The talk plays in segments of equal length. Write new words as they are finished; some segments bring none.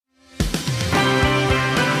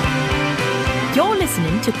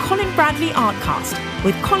listening to Colin Bradley Artcast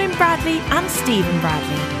with Colin Bradley and Stephen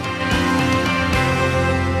Bradley.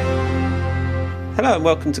 Hello and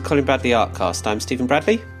welcome to Colin Bradley Artcast. I'm Stephen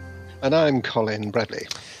Bradley. And I'm Colin Bradley.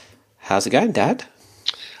 How's it going, Dad?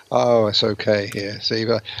 Oh, it's okay here, Steve.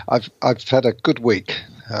 I've had a good week,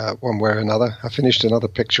 one way or another. I finished another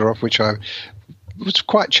picture off, which was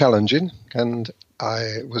quite challenging, and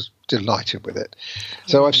I was delighted with it.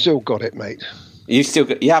 So I've still got it, mate. You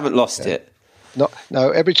haven't lost it?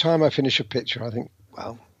 No, every time I finish a picture, I think,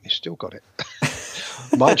 well, you still got it.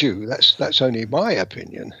 Mind you, that's only my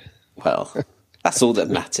opinion. Well, that's all that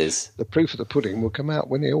matters. The proof of the pudding will come out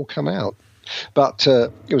when they all come out. But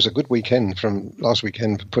it was a good weekend from last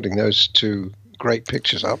weekend for putting those two great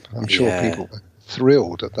pictures up. I'm sure people were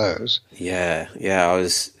thrilled at those. Yeah. I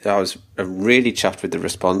was really chuffed with the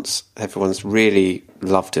response. Everyone's really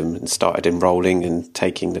loved them and started enrolling and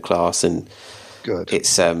taking the class. And good.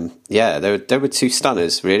 It's there were two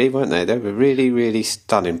stunners, really, weren't they? They were really, really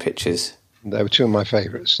stunning pictures. They were two of my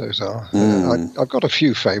favourites. Those are. I've got a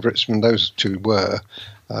few favourites, and those two were.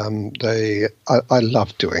 I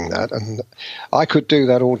love doing that, and I could do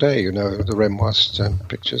that all day. The Renoir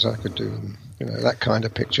pictures, I could do them. That kind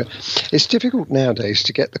of picture. It's difficult nowadays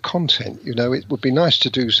to get the content. It would be nice to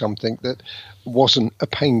do something that wasn't a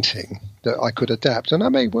painting that I could adapt, and I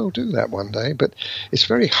may well do that one day. But it's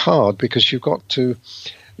very hard because you've got to.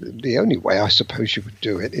 The only way I suppose you would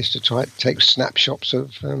do it is to try to take snapshots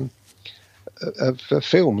of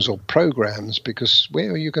films or programs, because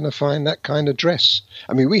where are you going to find that kind of dress?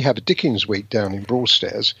 I mean, we have a Dickens week down in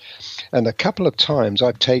Broadstairs, and a couple of times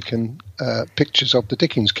I've taken pictures of the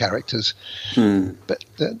Dickens characters, but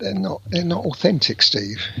they're not authentic,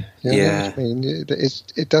 Steve. You know what I mean?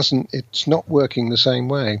 It's not working the same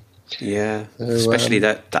way. Yeah, so, especially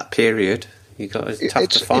that period. It's tough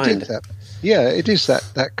to find. It is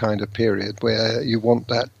that kind of period where you want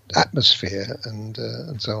that atmosphere and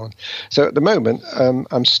so on. So at the moment,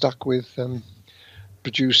 I'm stuck with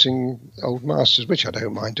producing old masters, which I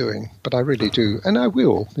don't mind doing, but I really do, and I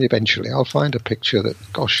will eventually. I'll find a picture that,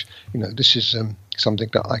 gosh, this is something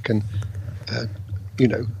that I can,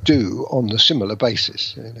 do on the similar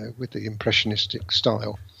basis, with the impressionistic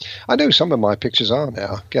style. I know some of my pictures are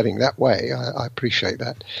now getting that way. I appreciate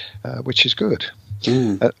that, which is good.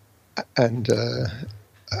 And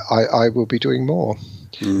I will be doing more.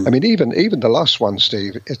 I mean, even the last one,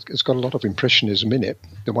 Steve, it's got a lot of impressionism in it,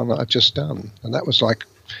 the one that I've just done. And that was like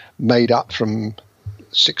made up from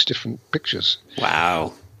 6 different pictures.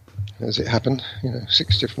 Wow. As it happened,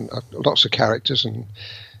 6 different, lots of characters, and,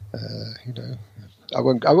 I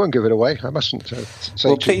won't give it away. I mustn't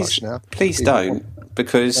say too much now. Please don't,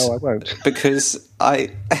 because... No, I won't. Because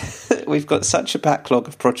we've got such a backlog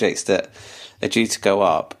of projects that are due to go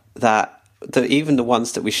up that even the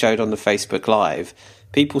ones that we showed on the Facebook Live,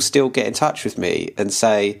 people still get in touch with me and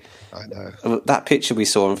say, I know. That picture we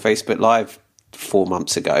saw on Facebook Live 4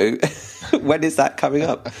 months ago, when is that coming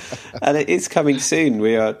up? And it is coming soon.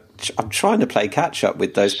 I'm trying to play catch up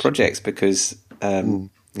with those projects because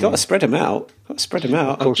got to spread them out. Of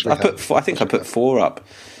course I put 4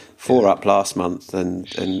 up last month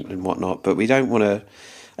and whatnot. But we don't want to.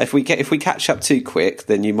 If we catch up too quick,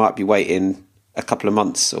 then you might be waiting a couple of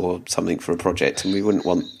months or something for a project, and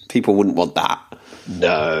people wouldn't want that.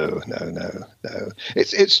 No.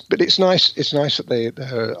 But it's nice. It's nice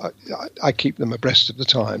that I keep them abreast of the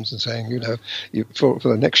times and saying, for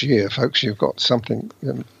the next year, folks, you've got something.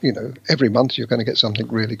 Every month you're going to get something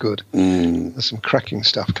really good. There's some cracking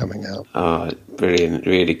stuff coming out. Oh, brilliant!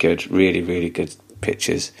 Really good, really, really good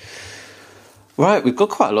pictures. Right, we've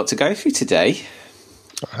got quite a lot to go through today.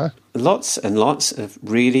 Lots and lots of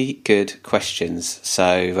really good questions.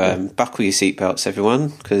 So buckle your seatbelts, everyone,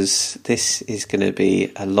 because this is going to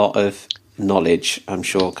be a lot of knowledge, I'm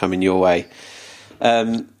sure, coming your way.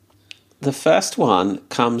 The first one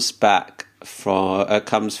comes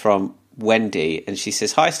from Wendy, and she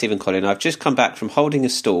says, "Hi, Stephen Colin. I've just come back from holding a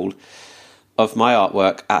stall of my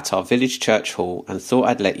artwork at our village church hall and thought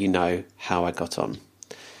I'd let you know how I got on.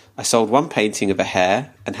 I sold one painting of a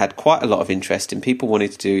hare and had quite a lot of interest in people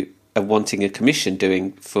wanting a commission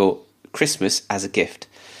doing for Christmas as a gift.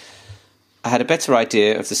 I had a better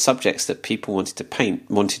idea of the subjects that people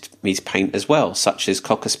wanted me to paint as well, such as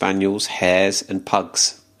cocker spaniels, hares and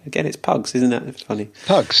pugs." Again, it's pugs, isn't that funny?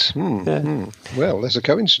 Pugs. Well, there's a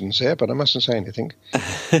coincidence here, but I mustn't say anything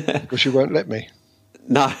because you won't let me.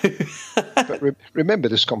 No. But remember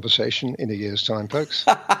this conversation in a year's time, folks.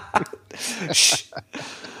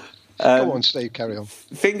 Go on, Steve, carry on.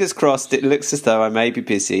 Fingers crossed, it looks as though I may be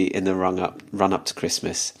busy in the run up to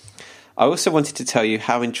Christmas. I also wanted to tell you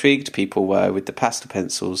how intrigued people were with the pastel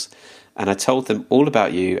pencils and I told them all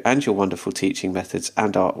about you and your wonderful teaching methods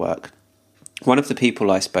and artwork. One of the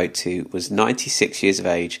people I spoke to was 96 years of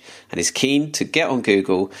age and is keen to get on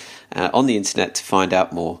Google, on the internet, to find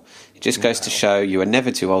out more. It just goes to show you are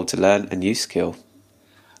never too old to learn a new skill.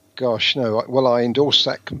 Gosh, no. Well, I endorse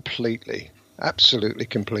that completely. Absolutely,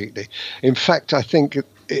 completely. In fact, I think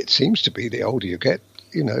it seems to be the older you get,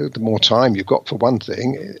 the more time you've got for one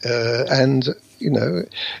thing, and, you're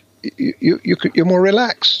more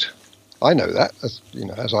relaxed. I know that.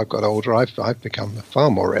 As I've got older, I've become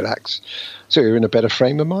far more relaxed. So you're in a better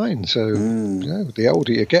frame of mind. So the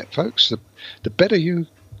older you get, folks, the better you'll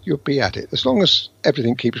be at it. As long as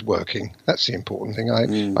everything keeps working, that's the important thing.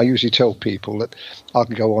 I usually tell people that I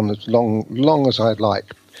can go on as long as I'd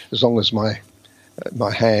like, as long as my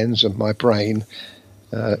hands and my brain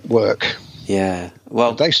work. Yeah.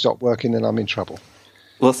 Well, if they stop working, then I'm in trouble.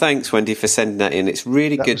 Well, thanks, Wendy, for sending that in. It's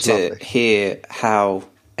really good to hear how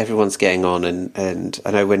everyone's getting on, and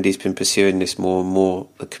I know Wendy's been pursuing this more and more,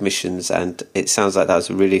 the commissions, and it sounds like that was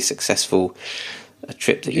a really successful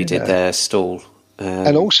trip that you did there, Stall.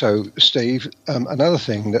 And also, Steve, another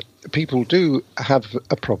thing that people do have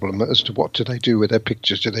a problem as to what do they do with their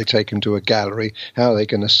pictures. Do they take them to a gallery? How are they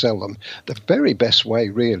going to sell them? The very best way,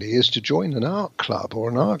 really, is to join an art club or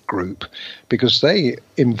an art group, because they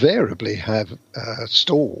invariably have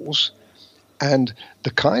stalls, and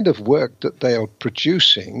the kind of work that they are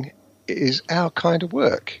producing is our kind of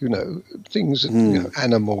work, things,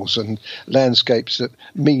 animals and landscapes that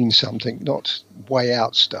mean something, not way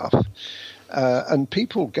out stuff. And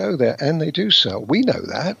people go there and they do sell. We know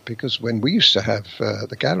that because when we used to have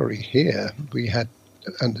the gallery here, we had,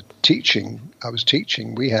 and I was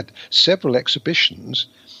teaching, we had several exhibitions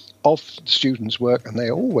of the students' work, and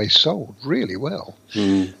they always sold really well.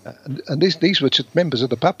 And these were to members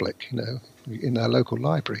of the public, in our local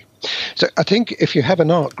library. So I think if you have an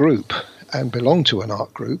art group and belong to an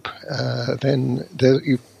art group, then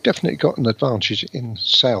you've definitely got an advantage in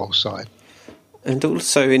sales side. And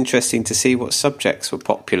also interesting to see what subjects were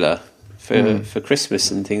popular for Christmas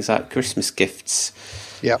and things like Christmas gifts,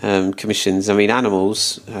 commissions. I mean,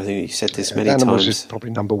 animals, I think you said this many times. Animals is probably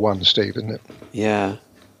number one, Steve, isn't it? Yeah.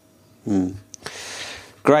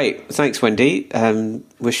 Great. Thanks, Wendy.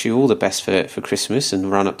 Wish you all the best for Christmas and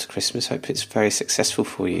run up to Christmas. Hope it's very successful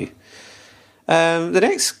for you. The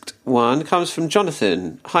next one comes from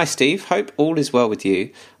Jonathan. Hi, Steve. Hope all is well with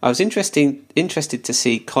you. I was interested to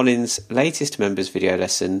see Colin's latest members video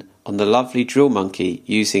lesson on the lovely drill monkey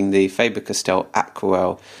using the Faber-Castell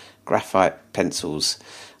Aquarelle graphite pencils.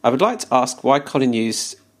 I would like to ask why Colin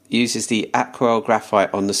uses the Aquarelle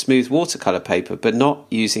graphite on the smooth watercolour paper, but not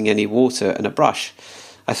using any water and a brush.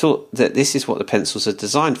 I thought that this is what the pencils are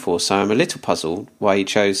designed for, so I'm a little puzzled why he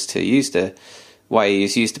chose to use the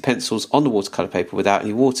pencils on the watercolour paper without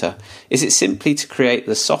any water. Is it simply to create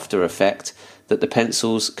the softer effect that the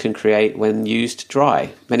pencils can create when used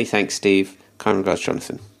dry? Many thanks, Steve. Kind regards,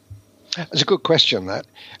 Jonathan. That's a good question, that.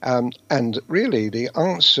 And really, the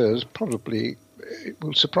answers probably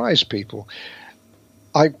will surprise people.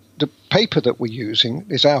 The paper that we're using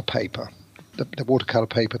is our paper, the watercolour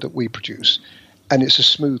paper that we produce. And it's a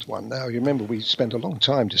smooth one. Now, you remember we spent a long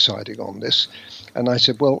time deciding on this. And I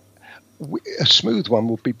said, well, a smooth one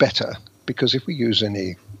would be better, because if we use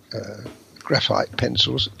any graphite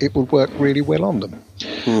pencils, it will work really well on them.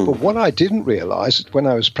 But what I didn't realise when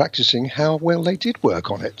I was practising, how well they did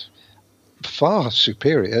work on it. Far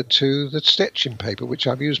superior to the sketching paper, which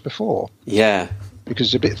I've used before. Yeah. Because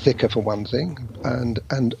it's a bit thicker for one thing,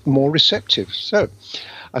 and more receptive. So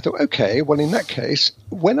I thought, okay, well, in that case,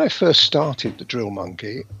 when I first started the Drill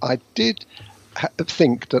Monkey, I did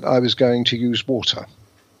think that I was going to use water.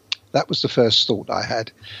 That was the first thought I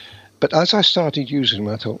had. But as I started using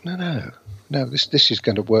them, I thought, no, this is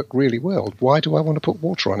going to work really well. Why do I want to put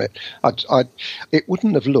water on it? It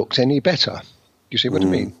wouldn't have looked any better. You see what I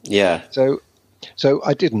mean? Yeah. So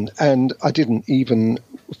I didn't, and I didn't even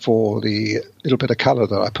for the little bit of colour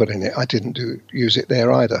that I put in it. I didn't use it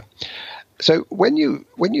there either. So when you're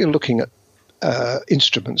looking at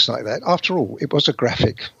instruments like that, after all, it was a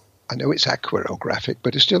graphic. I know it's Aquarelle graphic,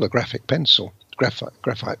 but it's still a graphic pencil,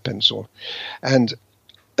 graphite pencil, and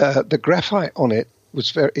the graphite on it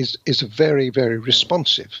is a very, very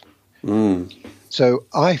responsive. So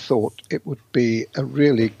I thought it would be a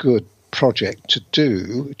really good project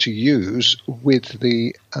to use with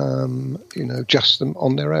the just them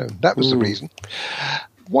on their own. That was the reason.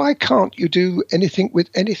 Why can't you do anything with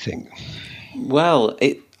anything? Well,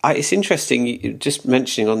 it's interesting just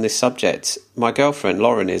mentioning on this subject. My girlfriend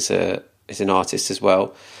Lauren is an artist as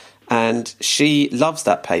well, and she loves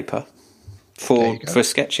that paper for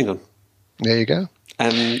sketching on. There you go.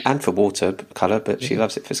 and for watercolour, but she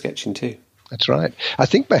loves it for sketching too. That's right. I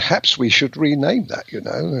think perhaps we should rename that,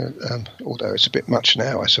 although it's a bit much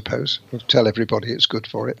now, I suppose. We'll tell everybody it's good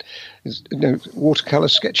for it. It's, watercolour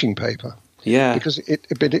sketching paper. Yeah. Because it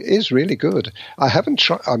is really good. I haven't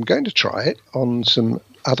tried. I'm going to try it on some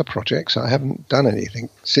other projects. I haven't done anything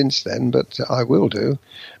since then, but I will do,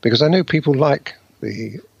 because I know people like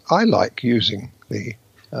I like using the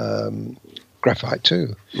graphite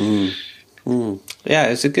too. Yeah,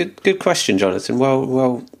 it's a good question, Jonathan.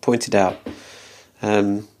 Well pointed out.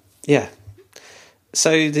 Yeah.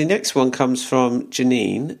 So the next one comes from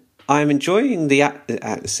Janine. I'm enjoying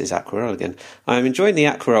this is Aquarelle again. I'm enjoying the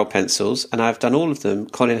Aquarelle pencils, and I've done all of them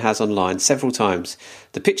Colin has online several times.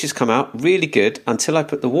 The pictures come out really good until I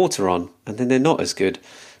put the water on, and then they're not as good.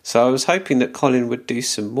 So I was hoping that Colin would do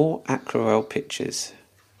some more Aquarelle pictures.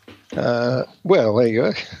 Well, there you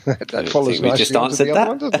go. That follows nicely. We just answered the that.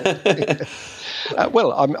 other one, doesn't it?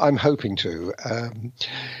 Well, I'm hoping to.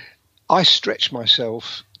 I stretch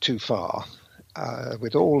myself too far.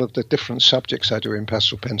 With all of the different subjects I do in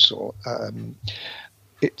pastel pencil,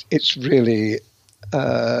 it's really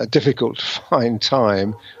difficult to find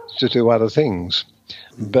time to do other things.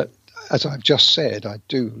 But as I've just said, I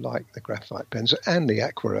do like the graphite pencil and the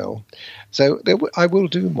Aquarelle, so I will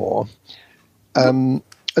do more.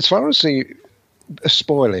 As far as the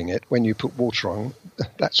spoiling it when you put water on,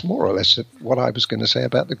 that's more or less what I was going to say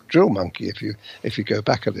about the drill monkey. If you go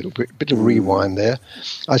back a little bit of rewind there,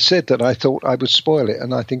 I said that I thought I would spoil it,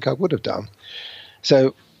 and I think I would have done.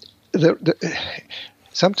 So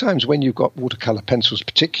sometimes when you've got watercolor pencils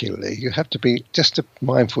particularly, you have to be just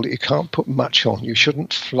mindful that you can't put much on. You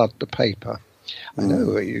shouldn't flood the paper. I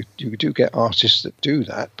know you do get artists that do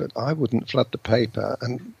that, but I wouldn't flood the paper.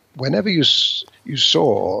 And whenever you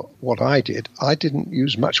saw what I didn't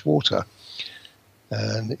use much water.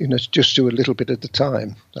 And, just do a little bit at a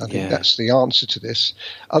time. I think that's the answer to this.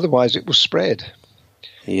 Otherwise, it will spread.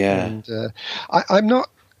 Yeah. And I'm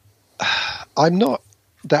not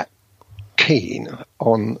that keen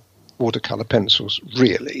on watercolor pencils,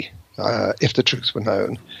 really. If the truth were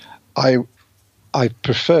known, I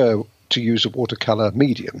prefer to use a watercolor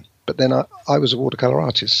medium. But then I was a watercolor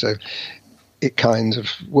artist, so it kind of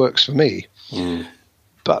works for me.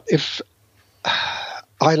 But if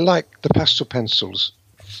I like the pastel pencils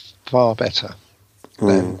far better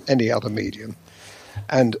than any other medium.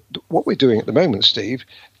 And what we're doing at the moment, Steve,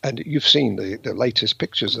 and you've seen the latest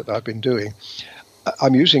pictures that I've been doing,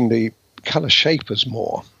 I'm using the color shapers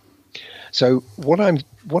more. So what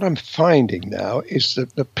I'm finding now is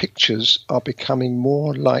that the pictures are becoming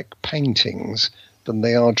more like paintings than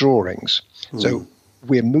they are drawings. So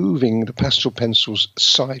we're moving the pastel pencils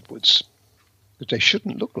sidewards. But they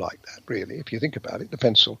shouldn't look like that, really, if you think about it, the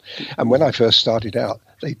pencil. And when I first started out,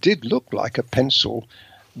 they did look like a pencil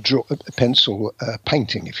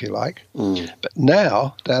painting, if you like. But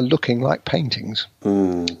now they're looking like paintings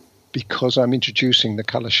because I'm introducing the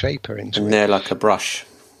colour shaper into it. And they're like a brush,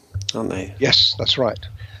 aren't they? Yes, that's right.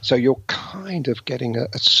 So you're kind of getting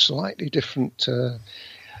a slightly different...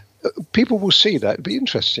 people will see that. It'll be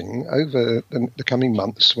interesting over the coming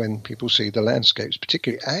months when people see the landscapes,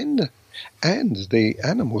 particularly, and the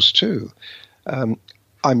animals too.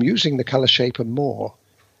 I'm using the colour shaper more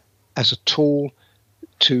as a tool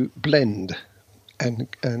to blend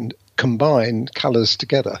and combine colours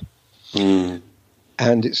together.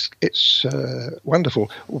 And it's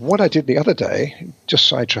wonderful. What I did the other day,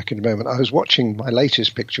 just sidetracking a moment, I was watching my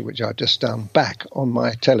latest picture, which I've just done, back on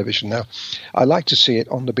my television. Now, I like to see it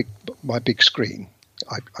on my big screen.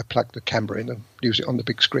 I plug the camera in and use it on the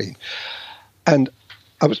big screen. And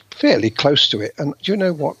I was fairly close to it. And do you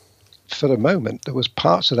know what? For the moment, there was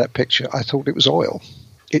parts of that picture, I thought it was oil.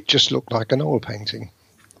 It just looked like an oil painting.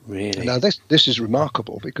 Really? Now, this is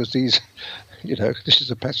remarkable because this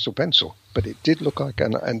is a pastel pencil, but it did look like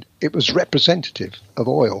and it was representative of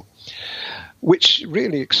oil, which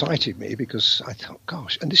really excited me because I thought,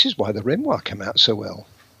 gosh, and this is why the Renoir came out so well.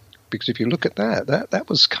 Because if you look at that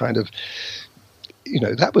was kind of,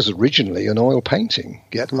 that was originally an oil painting,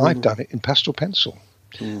 yet I've done it in pastel pencil.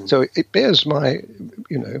 So it bears my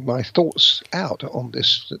thoughts out on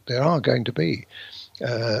this, that there are going to be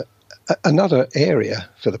another area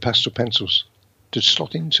for the pastel pencils to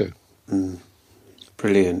slot into.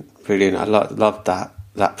 Brilliant. I love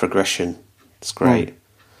that progression. It's great.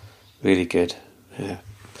 Really good. Yeah.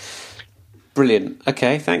 Brilliant.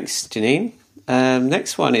 Okay, thanks, Janine.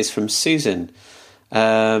 Next one is from Susan.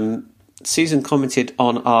 Susan commented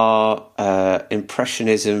on our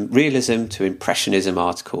realism to impressionism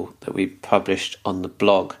article that we published on the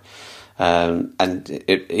blog. And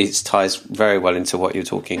it ties very well into what you're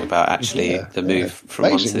talking about, actually, the move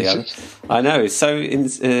from one to the other. I know, it's so in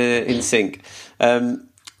sync.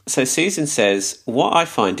 So Susan says, what I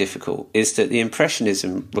find difficult is that the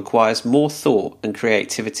Impressionism requires more thought and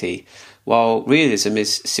creativity, while realism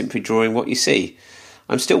is simply drawing what you see.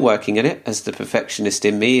 I'm still working at it, as the perfectionist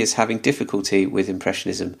in me is having difficulty with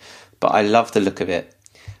Impressionism, but I love the look of it.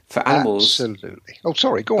 For animals... Absolutely. Oh,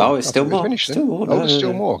 sorry, go on. Oh, it's still more. Still more. There's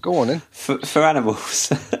still more. Go on then. For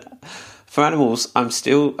animals... For animals, I'm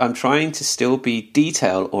trying to still be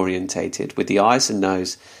detail-orientated with the eyes and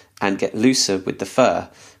nose and get looser with the fur.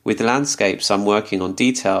 With the landscapes, I'm working on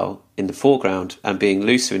detail in the foreground and being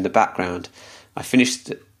looser in the background. I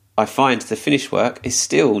find the finished work is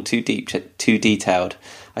still too detailed.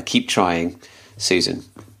 I keep trying. Susan.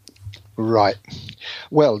 Right.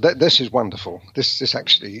 Well, this is wonderful. This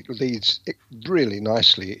actually leads really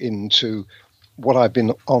nicely into what I've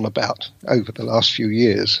been on about over the last few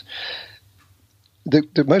years.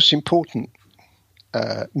 The most important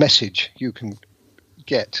message you can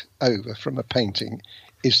get over from a painting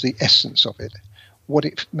is the essence of it, what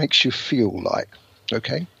it makes you feel like.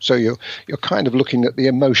 Okay, so you're kind of looking at the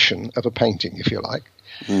emotion of a painting, if you like.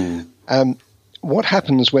 What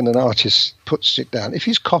happens when an artist puts it down? If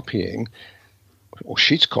he's copying, or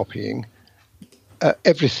she's copying,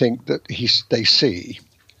 everything that they see,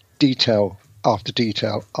 detail after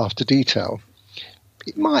detail after detail,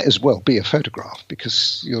 it might as well be a photograph,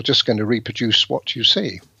 because you're just going to reproduce what you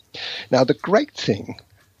see. Now, the great thing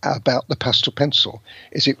about the pastel pencil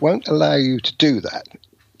is it won't allow you to do that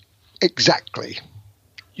exactly.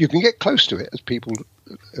 You can get close to it, as people,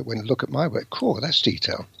 when they look at my work, cool, that's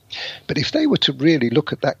detail. But if they were to really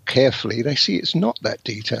look at that carefully, they see it's not that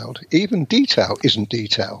detailed. Even detail isn't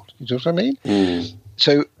detailed. You know what I mean?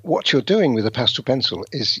 So what you're doing with a pastel pencil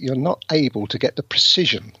is you're not able to get the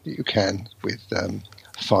precision that you can with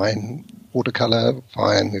fine watercolor,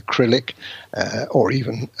 fine acrylic, or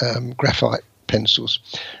even graphite pencils.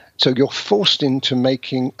 So you're forced into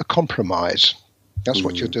making a compromise. That's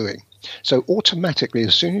what you're doing. So automatically,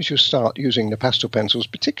 as soon as you start using the pastel pencils,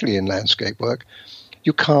 particularly in landscape work,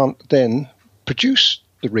 you can't then produce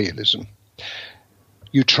the realism.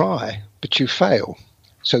 You try, but you fail.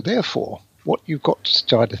 So therefore, what you've got to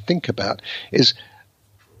try to think about is,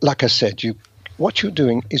 like I said, what you're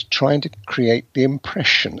doing is trying to create the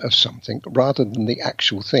impression of something rather than the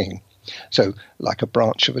actual thing. So like a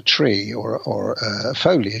branch of a tree or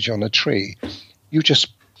foliage on a tree, you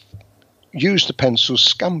just use the pencil,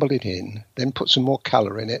 scumble it in, then put some more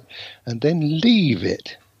colour in it, and then leave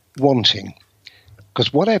it wanting.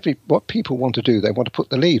 Because what people want to do, they want to put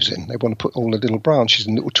the leaves in. They want to put all the little branches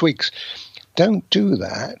and little twigs. Don't do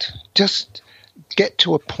that. Just get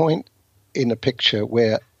to a point in a picture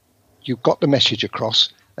where you've got the message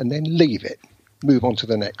across, and then leave it. Move on to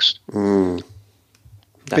the next. That's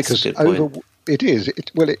because a good point. It is.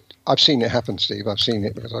 I've seen it happen, Steve. I've seen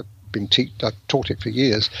it because I've taught it for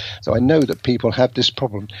years. So I know that people have this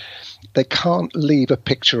problem. They can't leave a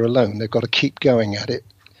picture alone. They've got to keep going at it.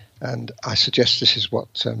 And I suggest this is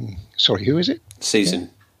what, who is it? Susan. Yeah.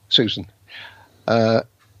 Susan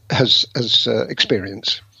has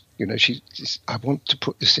experienced. You know, I want to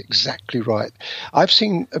put this exactly right. I've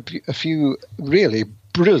seen a few really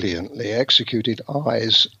brilliantly executed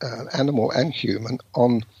eyes, animal and human,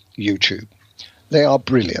 on YouTube. They are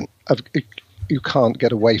brilliant. You can't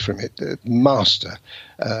get away from it. The master,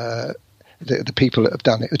 the people that have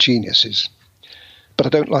done it are geniuses. But I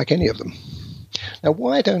don't like any of them. Now,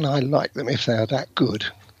 why don't I like them if they are that good?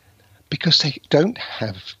 Because they don't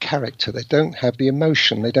have character. They don't have the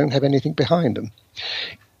emotion. They don't have anything behind them.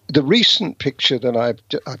 The recent picture that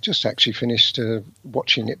I've just actually finished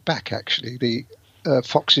watching it back, actually, the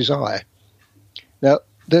fox's eye. Now,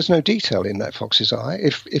 there's no detail in that fox's eye.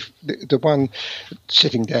 If the one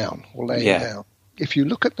sitting down or laying down, if you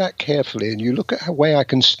look at that carefully and you look at the way I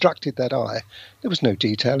constructed that eye, there was no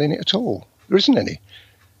detail in it at all. There isn't any.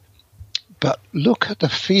 But look at the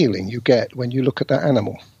feeling you get when you look at that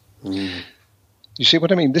animal. You see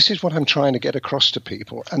what I mean? This is what I'm trying to get across to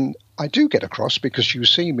people. And I do get across because you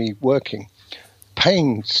see me working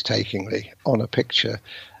painstakingly on a picture,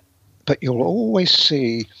 but you'll always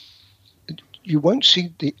see, you won't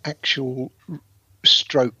see the actual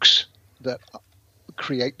strokes that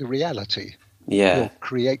create the reality. Yeah. You'll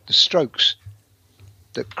create the strokes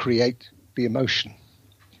that create the emotion,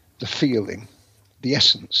 the feeling, the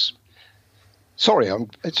essence. Sorry,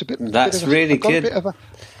 it's a bit. That's really good.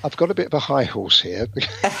 I've got a bit of a high horse here,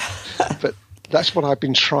 but that's what I've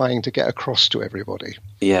been trying to get across to everybody.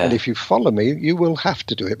 Yeah. And if you follow me, you will have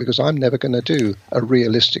to do it because I'm never going to do a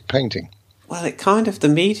realistic painting. Well, it kind of, the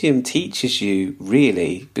medium teaches you,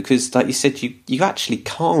 really, because like you said, you actually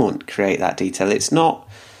can't create that detail.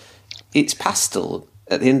 It's pastel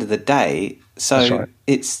at the end of the day, so That's right.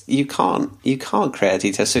 it's you can't create a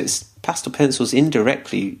detail. So it's pastel pencils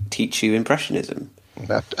indirectly teach you impressionism.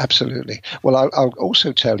 Absolutely. Well, I'll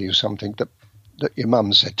also tell you something that your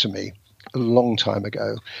mum said to me a long time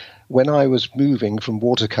ago. When I was moving from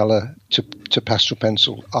watercolour to pastel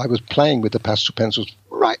pencil, I was playing with the pastel pencils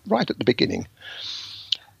right at the beginning.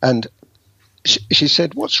 And she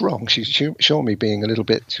said, "What's wrong?" She showed me being a little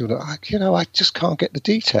bit, I just can't get the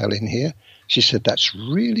detail in here. She said, "That's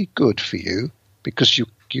really good for you because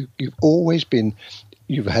you've always been,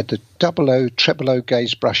 you've had the double O, treble O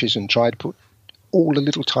gaze brushes and tried to put all the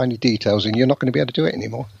little tiny details in. You're not going to be able to do it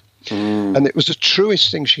anymore." And it was the truest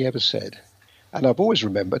thing she ever said. And I've always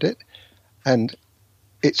remembered it. And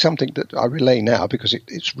it's something that I relay now because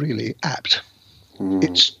it's really apt.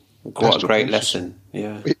 It's what a great lesson.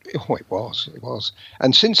 Yeah. It was.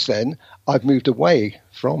 And since then, I've moved away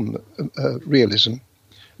from realism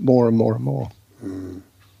more and more and more.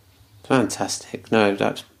 Fantastic. No,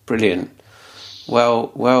 that's brilliant.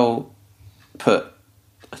 Well put,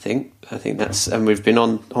 I think that's, and we've been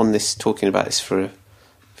on this, talking about this for a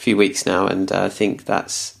few weeks now, and I think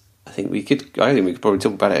we could probably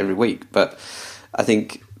talk about it every week, but I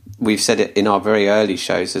think we've said it in our very early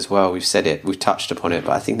shows as well. We've touched upon it,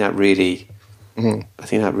 but I think that really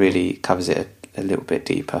covers it a little bit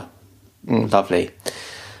deeper. Lovely.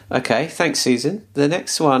 Okay, thanks, Susan. The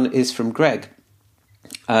next one is from Greg.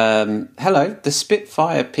 Hello, the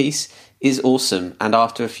Spitfire piece is awesome, and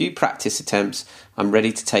after a few practice attempts, I'm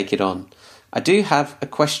ready to take it on. I do have a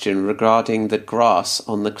question regarding the grass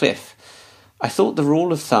on the cliff. I thought the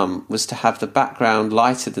rule of thumb was to have the background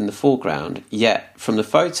lighter than the foreground, yet from the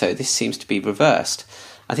photo this seems to be reversed.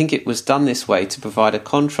 I think it was done this way to provide a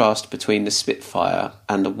contrast between the Spitfire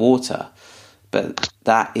and the water, but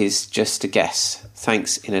that is just a guess.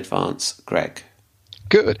 Thanks in advance, Greg.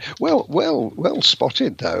 Good. Well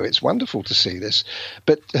spotted, though. It's wonderful to see this.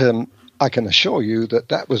 But I can assure you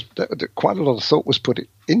that quite a lot of thought was put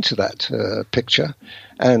into that picture.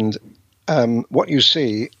 And what you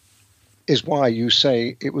see is why you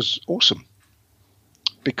say it was awesome.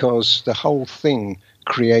 Because the whole thing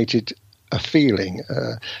created a feeling,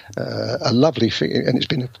 a lovely feeling, and it's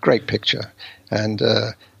been a great picture. And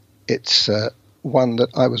it's one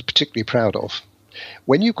that I was particularly proud of.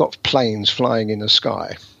 When you've got planes flying in the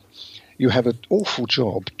sky, you have an awful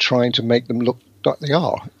job trying to make them look like they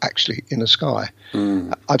are actually in the sky.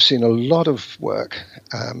 I've seen a lot of work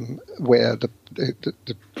where the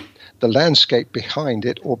landscape behind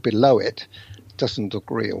it or below it doesn't look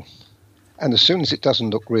real. And as soon as it doesn't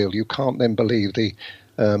look real, you can't then believe the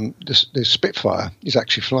Spitfire is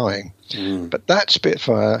actually flying. But that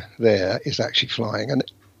Spitfire there is actually flying. And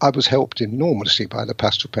I was helped enormously by the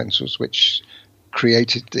pastel pencils, which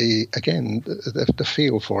created the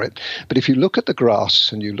feel for it. But if you look at the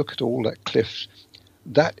grass and you look at all that cliff,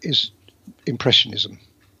 that is Impressionism.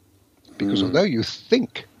 Because although you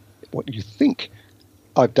think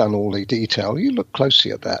I've done all the detail, you look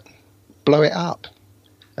closely at that, blow it up,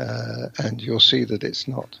 and you'll see that it's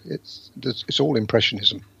not. It's all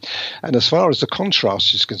Impressionism. And as far as the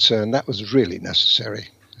contrast is concerned, that was really necessary.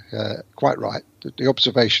 Quite right. The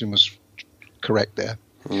observation was correct there.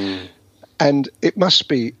 And it must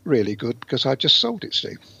be really good because I just sold it,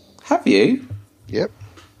 Steve. Have you? Yep.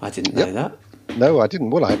 I didn't know that. No, I didn't.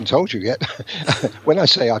 Well, I haven't told you yet. When I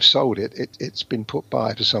say I've sold it, it's been put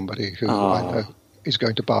by to somebody who I know is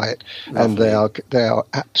going to buy it. Lovely. And they are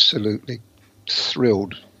absolutely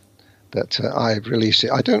thrilled that I've released it.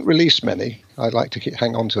 I don't release many. I like to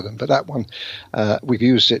hang on to them. But that one, we've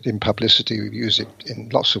used it in publicity. We've used it in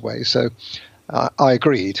lots of ways. So I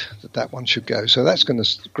agreed that one should go. So that's going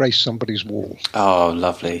to grace somebody's wall. Oh,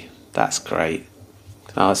 lovely. That's great.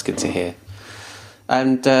 Oh, that's good to hear.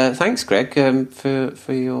 And thanks, Greg,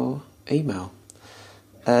 for your email.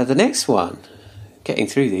 The next one, getting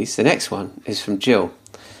through these, the next one is from Jill.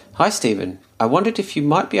 Hi, Stephen. I wondered if you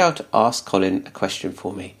might be able to ask Colin a question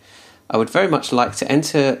for me. I would very much like to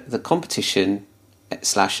enter the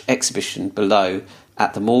competition/exhibition below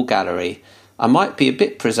at the Mall Gallery. I might be a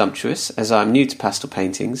bit presumptuous as I'm new to pastel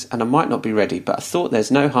paintings and I might not be ready, but I thought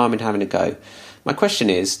there's no harm in having a go. My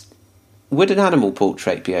question is, would an animal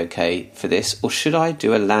portrait be okay for this, or should I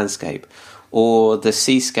do a landscape or the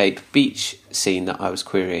seascape beach scene that I was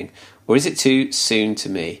querying, or is it too soon for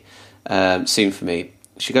me?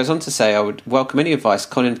 She goes on to say, I would welcome any advice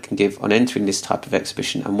Colin can give on entering this type of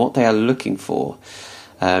exhibition and what they are looking for.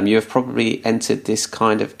 You have probably entered this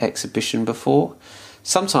kind of exhibition before,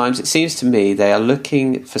 sometimes it seems to me they are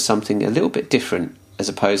looking for something a little bit different as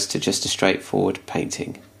opposed to just a straightforward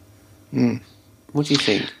painting. What do you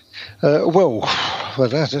think? Well,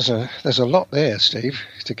 there's a lot there, Steve,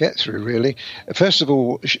 to get through, really. First of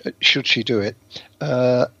all, should she do it?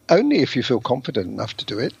 Only if you feel confident enough to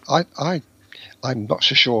do it. I'm not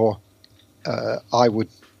so sure I would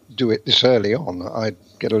do it this early on. I'd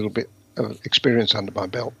get a little bit of experience under my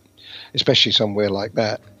belt, especially somewhere like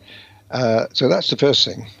that. So that's the first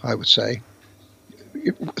thing I would say.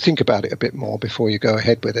 Think about it a bit more before you go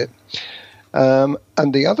ahead with it.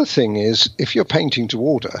 And the other thing is, if you're painting to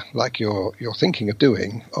order, like you're thinking of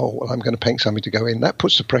doing, I'm going to paint something to go in, that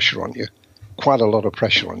puts the pressure on you, quite a lot of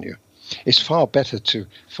pressure on you. It's far better to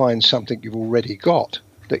find something you've already got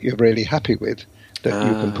that you're really happy with that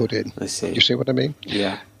you can put in. I see. You see what I mean?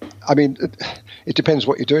 Yeah. I mean, it depends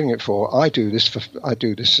what you're doing it for. I do this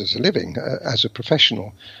as a living, as a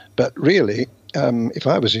professional. But really, if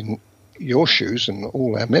I was in your shoes and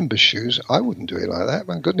all our members' shoes, I wouldn't do it like that.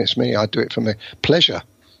 My goodness me, I'd do it for my pleasure.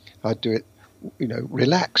 I'd do it,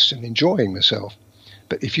 relaxed and enjoying myself.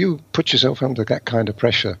 But if you put yourself under that kind of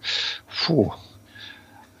pressure,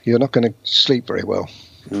 you're not going to sleep very well.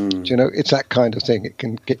 It's that kind of thing. It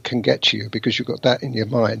can get to you because you've got that in your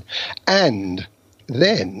mind. And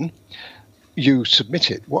then you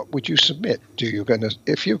submit it. What would you submit?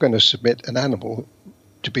 If you're going to submit an animal,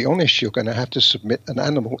 to be honest, you're going to have to submit an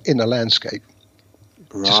animal in a landscape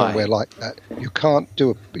to somewhere like that. You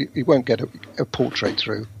won't get a portrait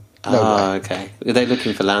through. No way. Okay. Are they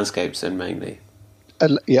looking for landscapes then mainly?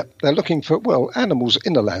 Yeah, they're looking for, animals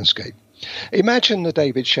in a landscape. Imagine all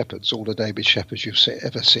the David Shepherds you've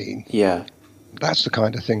ever seen. Yeah. That's the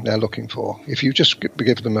kind of thing they're looking for. If you just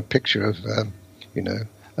give them a picture of,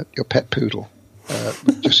 your pet poodle,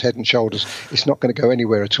 just head and shoulders, it's not going to go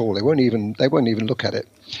anywhere at all. They won't even look at it.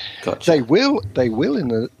 Gotcha. They will in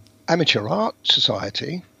the amateur art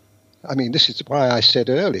society. I mean, this is why I said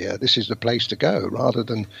earlier, this is the place to go rather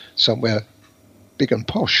than somewhere big and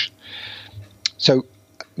posh. So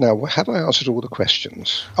now, have I answered all the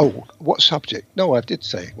questions? Oh, what subject? No, I did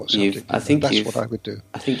say what subject. That's what I would do.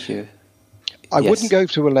 I wouldn't go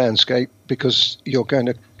to a landscape because you're going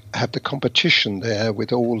to have the competition there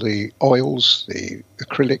with all the oils, the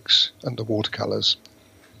acrylics and the watercolours.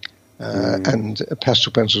 And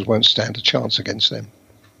pastel pencils won't stand a chance against them.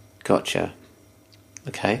 Gotcha.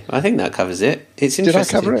 Okay, I think that covers it. It's interesting. Did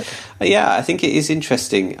I cover it? Yeah, I think it is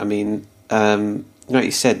interesting. I mean, like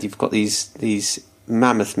you said, you've got these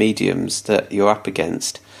mammoth mediums that you're up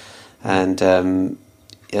against, and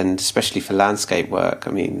especially for landscape work.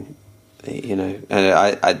 I mean,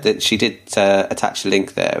 she did attach a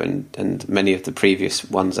link there, and many of the previous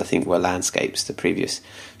ones I think were landscapes, the previous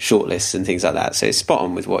shortlists and things like that. So it's spot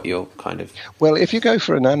on with what you're kind of. Well, if you go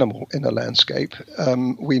for an animal in a landscape,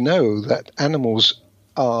 we know that animals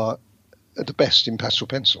are the best in pastel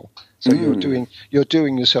pencil. So you're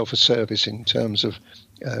doing yourself a service in terms of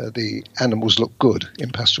the animals look good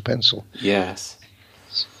in pastel pencil. Yes.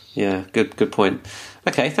 Yeah. Good point.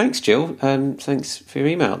 Okay. Thanks, Jill. Thanks for your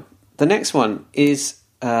email. The next one is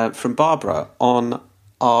from Barbara on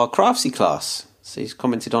our Craftsy class. So he's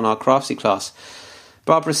commented on our Craftsy class.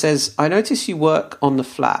 Barbara says, I notice you work on the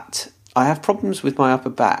flat. I have problems with my upper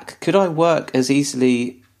back. Could I work as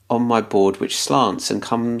easily on my board which slants and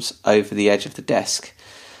comes over the edge of the desk?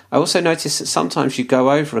 I also notice that sometimes you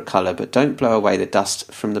go over a colour but don't blow away the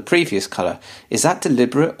dust from the previous colour. Is that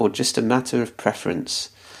deliberate or just a matter of preference?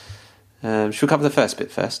 Should we cover the first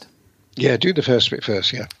bit first? Yeah, do the first bit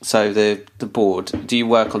first, yeah. So the board, do you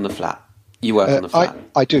work on the flat? You work on the flat?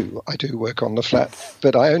 I do work on the flat,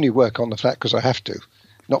 but I only work on the flat because I have to,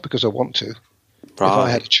 not because I want to. Right. If I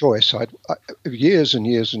had a choice, years and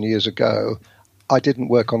years and years ago, I didn't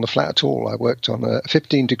work on the flat at all. I worked on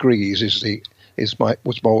 15 degrees was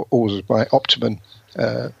my optimum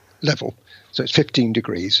level. So it's 15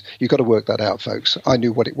 degrees. You've got to work that out, folks. I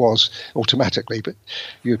knew what it was automatically, but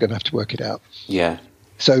you're going to have to work it out. Yeah.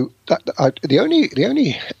 So the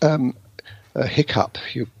only hiccup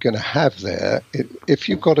you're going to have there, if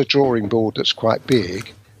you've got a drawing board that's quite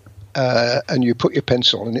big, and you put your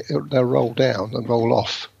pencil and they'll roll down and roll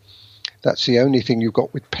off. That's the only thing you've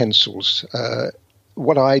got with pencils.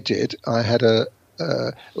 What I did, I had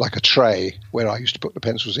like a tray where I used to put the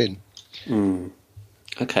pencils in.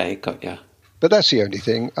 Okay, got ya. But that's the only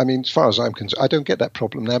thing. I mean, as far as I'm concerned, I don't get that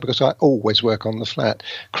problem now because I always work on the flat.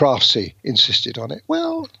 Craftsy insisted on it.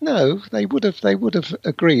 Well, no, they would have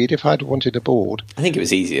agreed if I'd wanted a board. I think it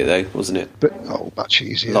was easier though, wasn't it? But much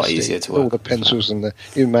easier. A lot easier to work. All the pencils and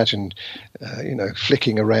you imagine,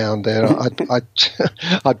 flicking around there.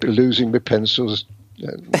 I'd be losing my pencils,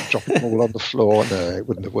 dropping them all on the floor. No, it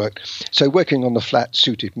wouldn't have worked. So working on the flat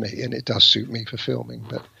suited me, and it does suit me for filming.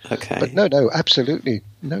 But no, absolutely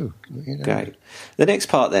no. Great. The next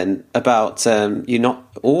part then about you not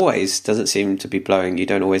always doesn't seem to be blowing. You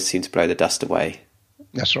don't always seem to blow the dust away.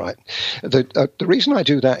 That's right. The reason I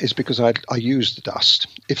do that is because I use the dust.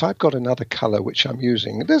 If I've got another colour which I'm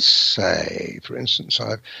using, let's say, for instance,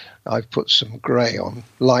 I've put some grey on,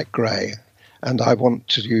 light grey, and I want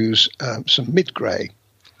to use some mid-grey,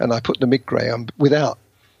 and I put the mid-grey on without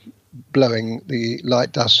blowing the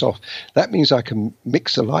light dust off. That means I can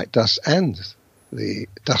mix the light dust and the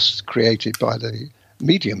dust created by the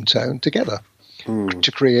medium tone together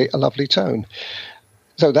to create a lovely tone.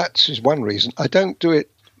 So that is one reason. I don't do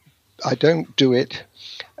it. I don't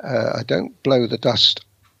blow the dust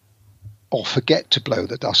or forget to blow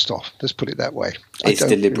the dust off. Let's put it that way. It's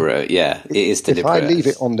deliberate. Yeah, it is deliberate. If I leave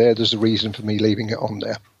it on there, there's a reason for me leaving it on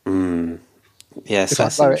there. Yes, if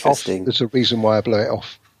that's I blow interesting. It off, there's a reason why I blow it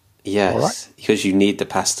off. Yes, right? Because you need the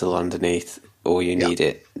pastel underneath, or you need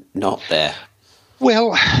it not there.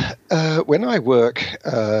 Well, when I work,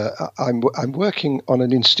 I'm working on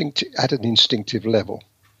an instinctive level.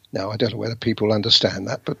 Now, I don't know whether people understand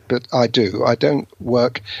that, but I do. I don't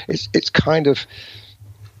work. It's kind of,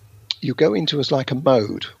 you go into as like a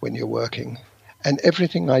mode when you're working, and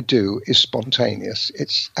everything I do is spontaneous.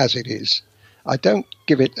 It's as it is. I don't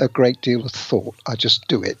give it a great deal of thought. I just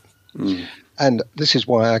do it. And this is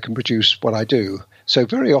why I can produce what I do. So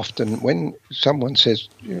very often when someone says,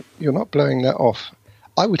 you're not blowing that off,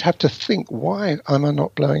 I would have to think, why am I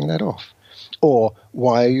not blowing that off? Or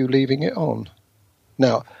why are you leaving it on?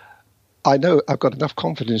 Now, I know I've got enough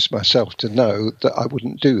confidence in myself to know that I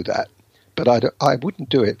wouldn't do that, but I wouldn't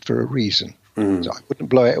do it for a reason. So I wouldn't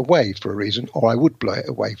blow it away for a reason, or I would blow it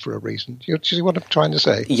away for a reason. Do you see what I'm trying to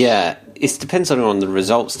say? Yeah, it depends on the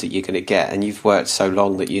results that you're going to get, and you've worked so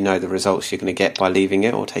long that you know the results you're going to get by leaving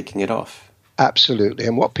it or taking it off. Absolutely.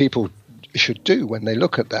 And what people should do when they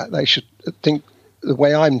look at that, they should think the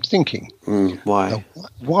way I'm thinking. Why?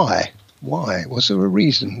 Why? Was there a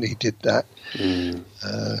reason he did that?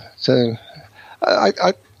 So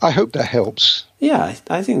I hope that helps. Yeah,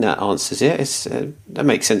 I think that answers it. That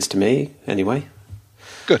makes sense to me, anyway.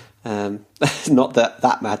 Good. Not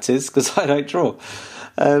that matters, because I don't draw.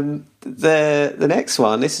 The next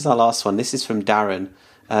one, this is our last one. This is from Darren.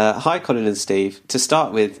 Hi, Colin and Steve. To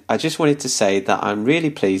start with, I just wanted to say that I'm really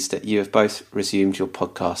pleased that you have both resumed your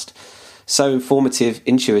podcast. So informative,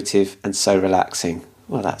 intuitive, and so relaxing.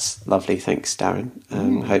 Well, that's lovely. Thanks, Darren.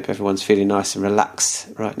 I hope everyone's feeling nice and relaxed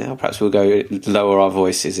right now. Perhaps we'll go lower our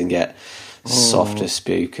voices and get softer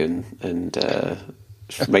spook and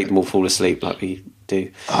make them all fall asleep like we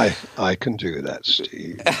do. I can do that,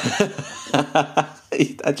 Steve.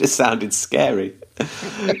 That just sounded scary.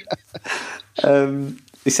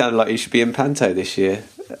 You sound like you should be in Panto this year.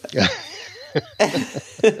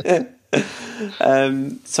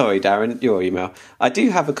 Sorry, Darren, your email. I do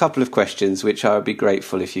have a couple of questions which I would be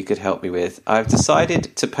grateful if you could help me with. I've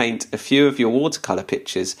decided to paint a few of your watercolour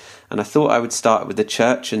pictures, and I thought I would start with the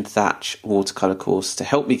Church and Thatch watercolour course to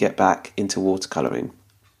help me get back into watercolouring.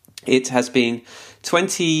 It has been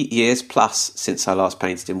 20 years plus since I last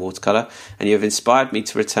painted in watercolour, and you have inspired me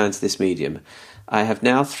to return to this medium. I have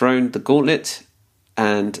now thrown the gauntlet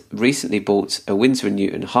and recently bought a Winsor &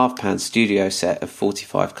 Newton half-pound studio set of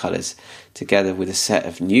 45 colours, together with a set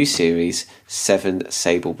of new series 7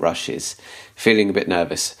 sable brushes. Feeling a bit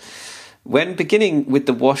nervous. When beginning with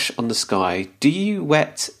the wash on the sky, do you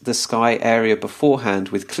wet the sky area beforehand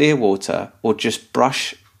with clear water, or just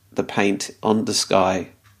brush the paint on the sky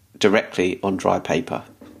directly on dry paper?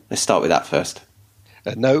 Let's start with that first.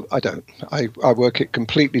 No, I don't. I work it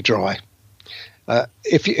completely dry.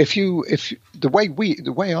 If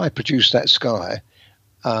the way I produce that sky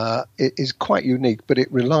it is quite unique, but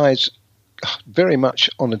it relies very much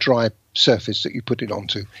on a dry surface that you put it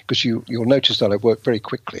onto, because you'll notice that I work very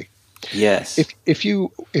quickly. Yes. If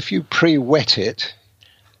you pre-wet it,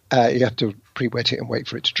 you have to pre-wet it and wait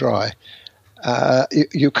for it to dry.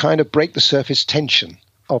 You kind of break the surface tension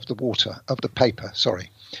of the paper. Sorry,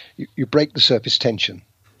 you break the surface tension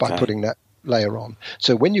by putting that layer on.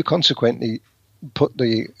 So when you consequently put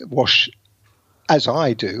the wash, as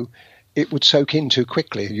I do, it would soak in too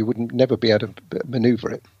quickly. You would never be able to maneuver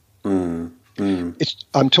it.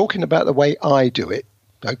 I'm talking about the way I do it.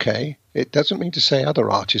 Okay, it doesn't mean to say other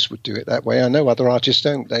artists would do it that way. I know other artists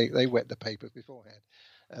don't. They wet the paper beforehand,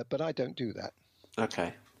 but I don't do that.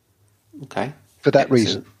 Okay. For that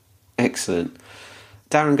reason. Excellent.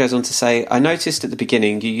 Darren goes on to say, I noticed at the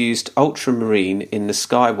beginning you used ultramarine in the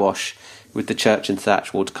sky wash with the Church and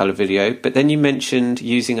Thatch watercolour video, but then you mentioned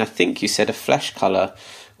using, I think you said, a flesh colour,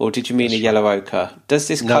 or did you mean a yellow ochre? Does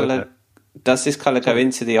this colour go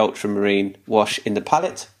into the ultramarine wash in the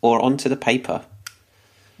palette or onto the paper?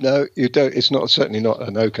 No, you don't. It's certainly not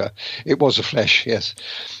an ochre. It was a flesh, yes.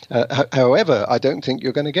 However, I don't think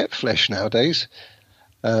you're going to get flesh nowadays.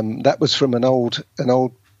 That was from an old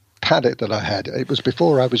palette that I had. It was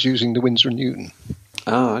before I was using the Winsor & Newton.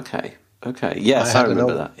 Oh, okay. Yes, I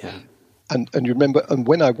remember that. Yeah. And you remember, and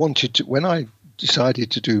when I decided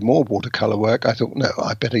to do more watercolour work, I thought, no,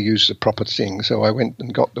 I better use the proper thing. So I went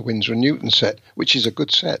and got the Winsor & Newton set, which is a good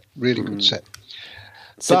set, really good set.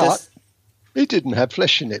 But it didn't have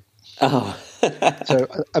flesh in it. Oh.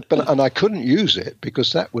 And I couldn't use it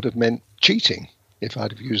because that would have meant cheating if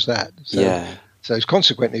I'd have used that. So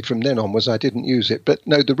consequently, from then onwards, I didn't use it. But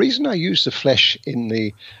no, the reason I used the flesh in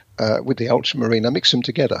with the ultramarine, I mixed them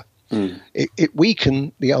together. It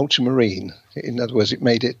weakened the ultramarine. In other words, it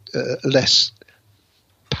made it less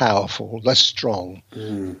powerful, less strong,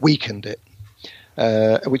 weakened it,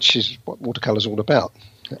 which is what watercolour's all about.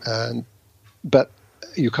 But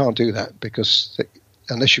you can't do that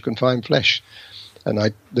unless you can find flesh.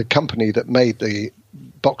 And the company that made the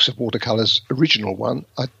box of watercolours, original one,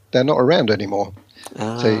 they're not around anymore.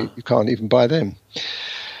 So you can't even buy them.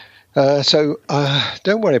 So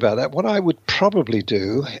don't worry about that. What I would probably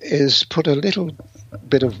do is put a little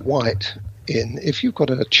bit of white in. If you've got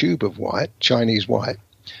a tube of white, Chinese white,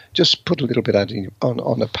 just put a little bit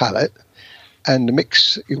on a palette and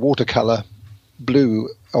mix your watercolour blue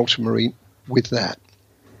ultramarine with that.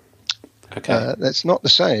 Okay. That's not the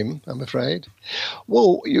same, I'm afraid.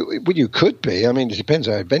 Well, you could be. I mean, it depends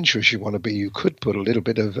how adventurous you want to be. You could put a little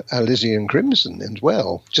bit of Alizarin crimson as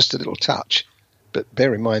well, just a little touch. But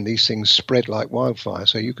bear in mind, these things spread like wildfire,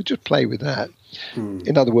 so you could just play with that.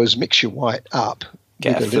 In other words, mix your white up.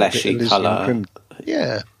 Get with a fleshy colour.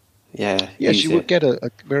 Yeah. Yeah. Yes, you would get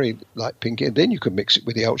a very light pink, and then you could mix it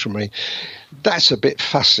with the ultramarine. That's a bit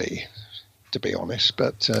fussy, to be honest,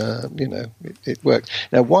 but, it worked.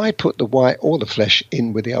 Now, why put the white or the flesh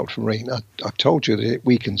in with the ultramarine? I've told you that it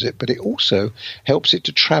weakens it, but it also helps it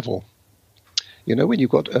to travel. You know, when you've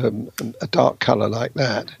got a dark colour like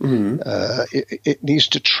that, it needs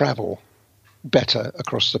to travel better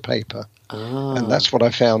across the paper. And that's what I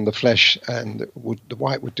found the flesh and the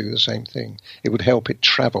white would do the same thing. It would help it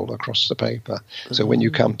travel across the paper. So when you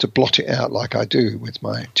come to blot it out like I do with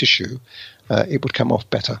my tissue, it would come off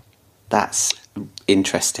better. That's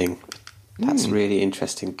interesting. That's really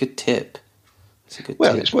interesting. Good tip.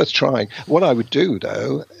 Well, it's worth trying. What I would do,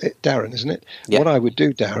 though, Darren, isn't it? Yeah. What I would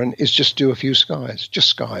do, Darren, is just do a few skies.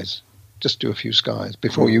 Just do a few skies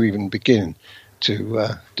before you even begin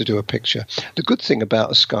to do a picture. The good thing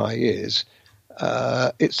about a sky is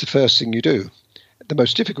it's the first thing you do, the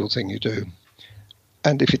most difficult thing you do.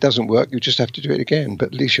 And if it doesn't work, you just have to do it again. But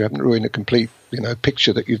at least you haven't ruined a complete,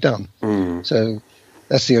 picture that you've done. So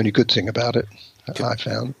that's the only good thing about it, I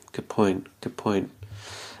found. Good point.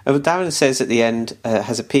 Darren says at the end,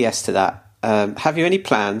 has a PS to that. Have you any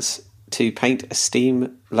plans to paint a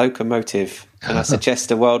steam locomotive? And I suggest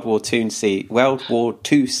a World War II scene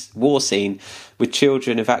with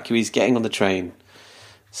children evacuees getting on the train.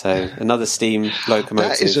 So another steam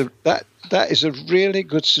locomotive. That is a really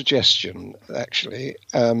good suggestion, actually.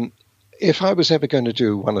 If I was ever going to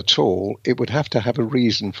do one at all, it would have to have a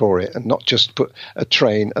reason for it, and not just put a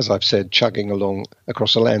train, as I've said, chugging along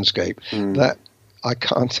across a landscape. That I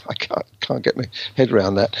can't get my head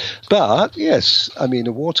around that. But yes, I mean,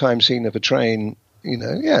 a wartime scene of a train,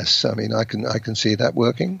 yes, I mean, I can see that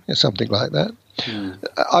working, something like that.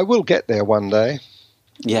 I will get there one day.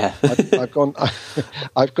 Yeah.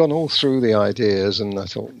 I've gone all through the ideas, and I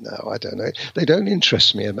thought, no, I don't know. They don't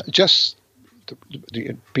interest me. Just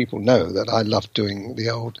the people know that I love doing the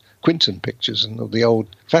old Quinton pictures and the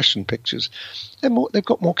old-fashioned pictures. They've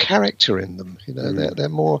got more character in them. They're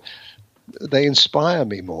more. They inspire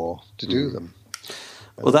me more to do them.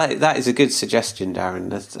 Well, that is a good suggestion,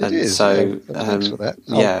 Darren. It is. So, thanks for that.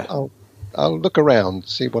 Yeah, I'll look around,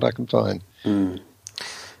 see what I can find.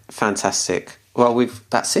 Fantastic. Well,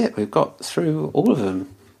 that's it. We've got through all of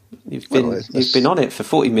them. You've been on it for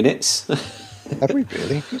 40 minutes. Have we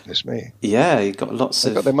really? Goodness me. Yeah, you've got lots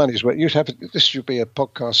of. Got their money's worth. This should be a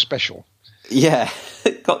podcast special. Yeah,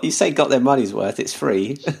 you say got their money's worth. It's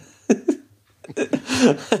free.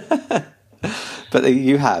 But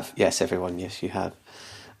you have, yes, everyone, yes, you have.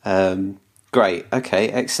 Great, okay,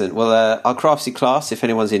 excellent. Well, our Craftsy class, if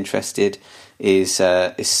anyone's interested, is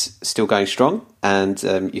still going strong, and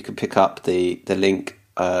you can pick up the link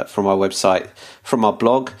from our website, from our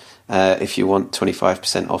blog, if you want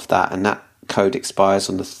 25% off that. And that code expires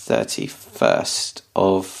on the 31st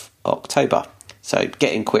of October. So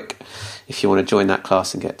get in quick if you want to join that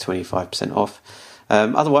class and get 25% off.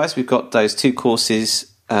 Otherwise, we've got those 2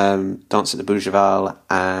 courses, Dance at the Bougival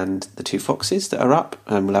and The Two Foxes, that are up.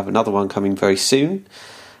 We'll have another one coming very soon.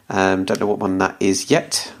 Don't know what one that is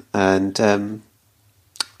yet. And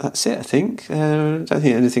that's it, I think. Don't think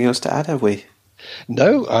anything else to add, have we?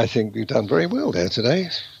 No, I think we've done very well there today.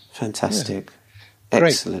 Fantastic. Yeah.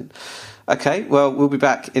 Excellent. Okay, well, we'll be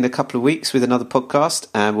back in a couple of weeks with another podcast,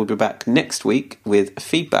 and we'll be back next week with a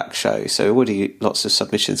feedback show. So already lots of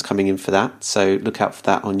submissions coming in for that. So look out for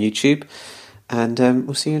that on YouTube, and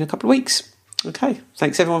we'll see you in a couple of weeks. Okay,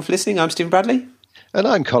 thanks everyone for listening. I'm Stephen Bradley. And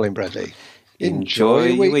I'm Colin Bradley. Enjoy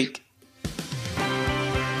your week.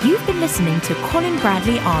 You've been listening to Colin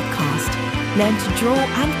Bradley Artcast. Learn to draw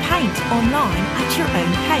and paint online at your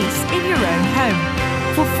own pace in your own home.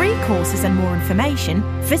 For free courses and more information,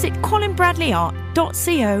 visit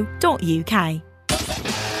colinbradleyart.co.uk.